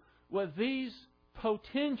you with these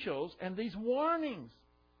potentials and these warnings.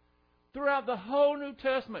 Throughout the whole New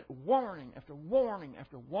Testament, warning after warning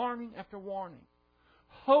after warning after warning.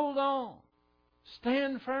 Hold on.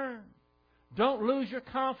 Stand firm. Don't lose your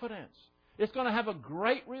confidence. It's going to have a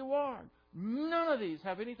great reward. None of these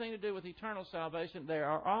have anything to do with eternal salvation. They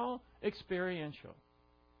are all experiential.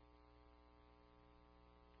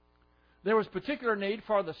 There was particular need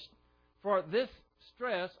for this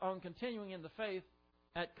stress on continuing in the faith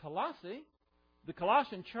at Colossae. The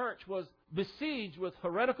Colossian church was besieged with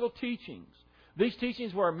heretical teachings. These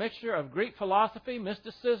teachings were a mixture of Greek philosophy,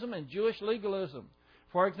 mysticism, and Jewish legalism.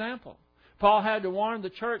 For example, Paul had to warn the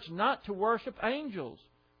church not to worship angels.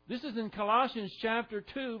 This is in Colossians chapter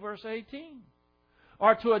 2, verse 18.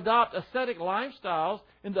 Or to adopt ascetic lifestyles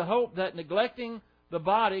in the hope that neglecting the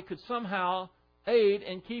body could somehow aid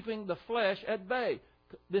in keeping the flesh at bay.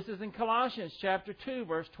 This is in Colossians chapter 2,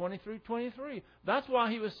 verse 20 through 23. That's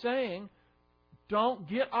why he was saying, don't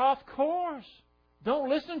get off course. Don't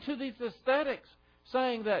listen to these aesthetics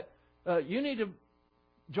saying that you need to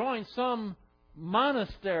join some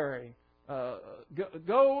monastery.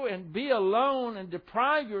 Go and be alone and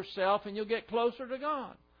deprive yourself and you'll get closer to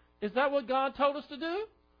God. Is that what God told us to do?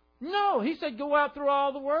 No. He said go out through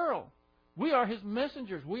all the world. We are His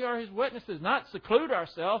messengers. We are His witnesses. Not seclude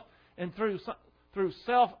ourselves and through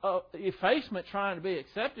self-effacement trying to be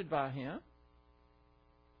accepted by Him.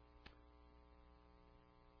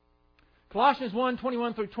 Colossians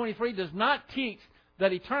 1:21 through 23 does not teach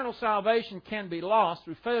that eternal salvation can be lost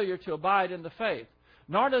through failure to abide in the faith.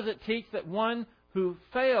 Nor does it teach that one who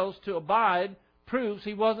fails to abide proves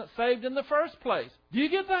he wasn't saved in the first place. Do you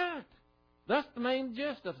get that? That's the main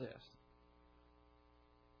gist of this.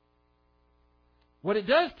 What it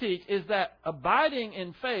does teach is that abiding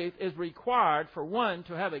in faith is required for one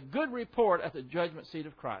to have a good report at the judgment seat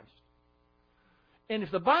of Christ. And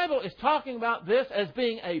if the Bible is talking about this as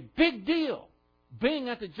being a big deal, being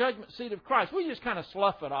at the judgment seat of Christ, we just kind of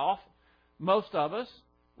slough it off. most of us.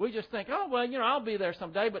 We just think, oh, well, I'll be there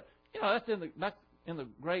someday. But, that's in the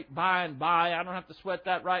great by and by. I don't have to sweat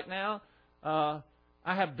that right now. I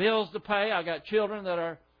have bills to pay. I've got children that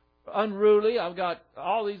are unruly. I've got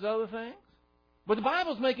all these other things. But the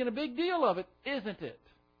Bible's making a big deal of it, isn't it?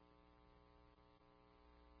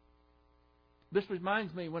 This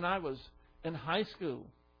reminds me when I was in high school.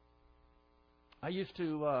 I used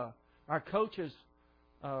to, our coaches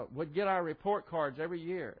would get our report cards every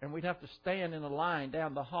year, and we'd have to stand in a line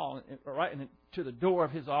down the hall, right to the door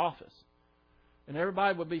of his office. And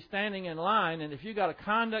everybody would be standing in line, and if you got a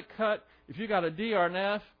conduct cut, if you got a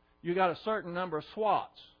DRNF, you got a certain number of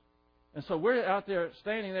swats. And so we're out there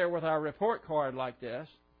standing there with our report card like this,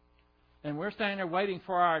 and we're standing there waiting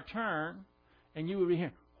for our turn, and you would be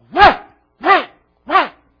hearing, whack, whack,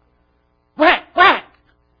 whack, whack, whack.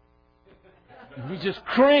 And you just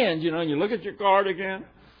cringe, and you look at your card again.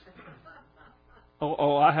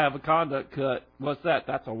 Oh, I have a conduct cut. What's that?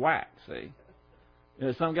 That's a whack, see.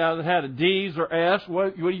 Some guys that had a D's or F's,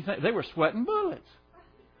 what do you think? They were sweating bullets.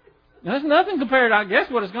 Now, that's nothing compared, I guess,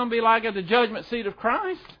 what it's going to be like at the judgment seat of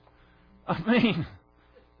Christ. I mean,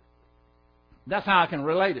 that's how I can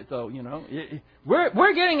relate it, though,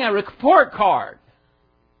 We're getting a report card.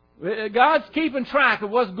 God's keeping track of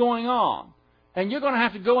what's going on. And you're going to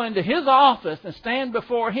have to go into His office and stand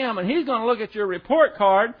before Him, and He's going to look at your report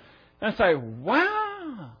card and say,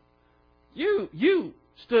 wow, you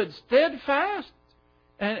stood steadfast,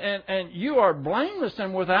 and you are blameless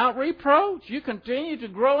and without reproach. You continue to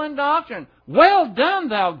grow in doctrine. Well done,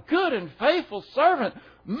 thou good and faithful servant.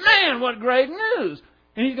 Man, what great news.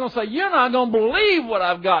 And He's going to say, you're not going to believe what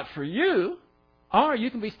I've got for you. Or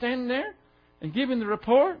you can be standing there and giving the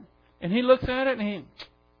report, and He looks at it and He...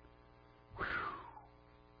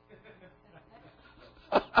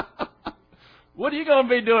 What are you going to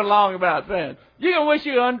be doing long about then? You're going to wish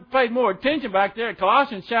you paid more attention back there at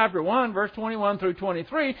Colossians chapter 1, verse 21 through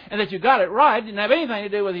 23, and that you got it right. It didn't have anything to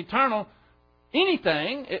do with eternal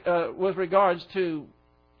anything with regards to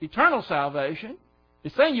eternal salvation.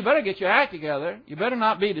 It's saying you better get your act together. You better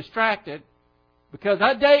not be distracted, because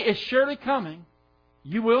that day is surely coming.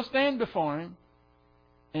 You will stand before Him,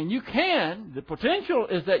 and you can. The potential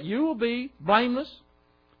is that you will be blameless,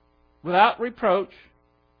 without reproach,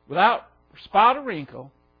 without spot or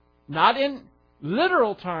wrinkle, not in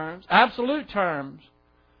literal terms, absolute terms,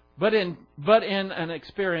 but in an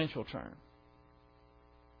experiential term.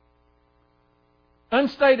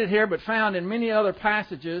 Unstated here, but found in many other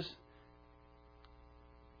passages,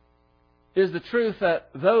 is the truth that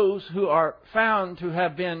those who are found to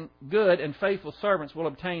have been good and faithful servants will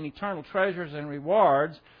obtain eternal treasures and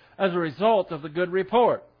rewards as a result of the good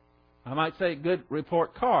report. I might say good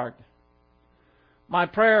report card. My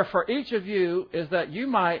prayer for each of you is that you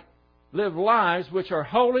might live lives which are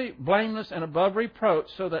holy, blameless, and above reproach,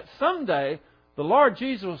 so that someday the Lord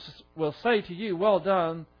Jesus will say to you, well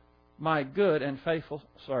done, my good and faithful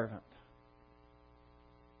servant.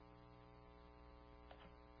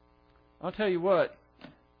 I'll tell you what,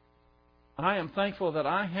 I am thankful that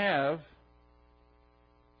I have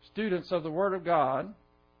students of the Word of God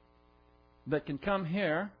that can come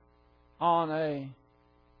here on a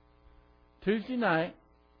Tuesday night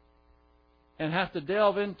and have to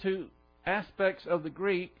delve into aspects of the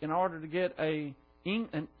Greek in order to get an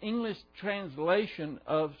English translation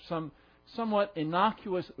of some somewhat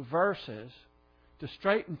innocuous verses to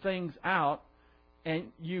straighten things out, and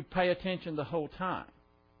you pay attention the whole time.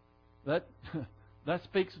 That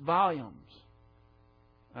speaks volumes.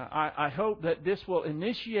 I hope that this will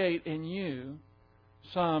initiate in you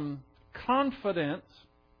some confidence,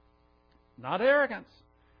 not arrogance,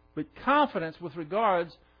 but confidence with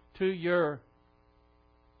regards to your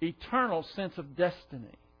eternal sense of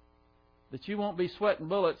destiny. That you won't be sweating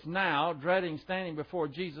bullets now, dreading standing before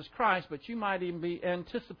Jesus Christ, but you might even be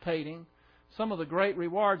anticipating some of the great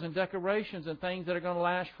rewards and decorations and things that are going to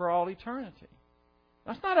last for all eternity.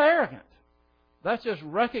 That's not arrogant. That's just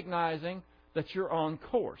recognizing that you're on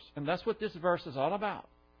course. And that's what this verse is all about.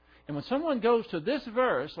 And when someone goes to this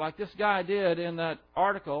verse, like this guy did in that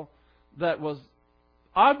article that was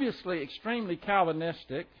obviously extremely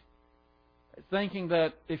Calvinistic, thinking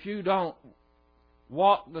that if you don't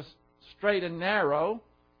walk the straight and narrow,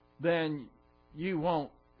 then you won't.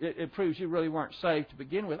 It proves you really weren't saved to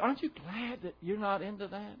begin with. Aren't you glad that you're not into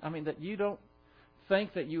that? I mean, that you don't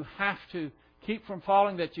think that you have to keep from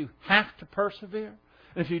falling, that you have to persevere.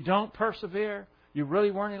 If you don't persevere, you really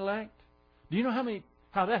weren't elect. Do you know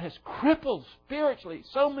how that has crippled spiritually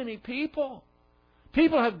so many people?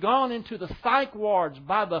 People have gone into the psych wards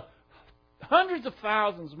by the hundreds of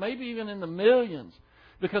thousands, maybe even in the millions,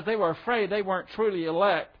 because they were afraid they weren't truly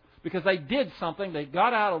elect, because they did something, they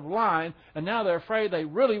got out of line, and now they're afraid they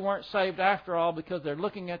really weren't saved after all because they're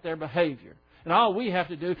looking at their behavior. And all we have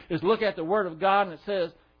to do is look at the Word of God, and it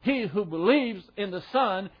says, he who believes in the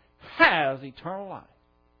Son has eternal life.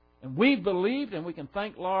 And we've believed, and we can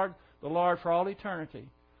thank the Lord for all eternity,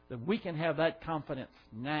 that we can have that confidence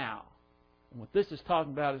now. And what this is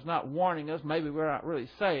talking about is not warning us, maybe we're not really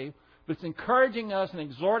saved, but it's encouraging us and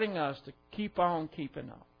exhorting us to keep on keeping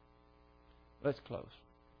on. Let's close.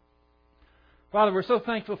 Father, we're so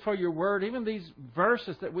thankful for your Word, even these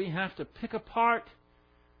verses that we have to pick apart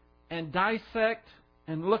and dissect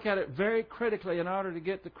and look at it very critically in order to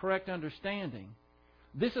get the correct understanding.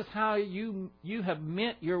 This is how you have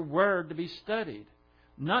meant your Word to be studied,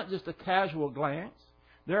 not just a casual glance.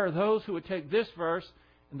 There are those who would take this verse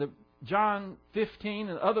and the John 15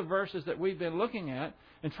 and other verses that we've been looking at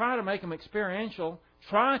and try to make them experiential,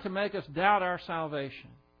 try to make us doubt our salvation.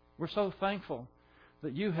 We're so thankful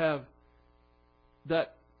that you have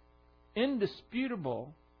that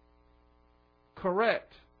indisputable,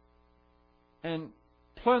 correct, and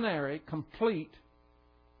plenary, complete,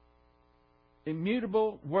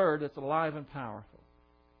 immutable Word that's alive and powerful.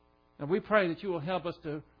 And we pray that you will help us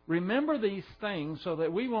to remember these things so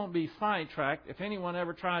that we won't be sidetracked if anyone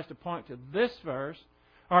ever tries to point to this verse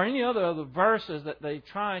or any other of the verses that they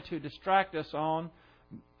try to distract us on,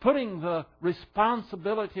 putting the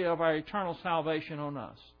responsibility of our eternal salvation on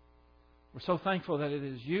us. We're so thankful that it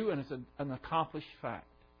is you and it's an accomplished fact.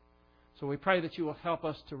 So we pray that you will help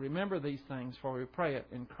us to remember these things, for we pray it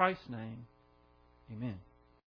in Christ's name. Amen.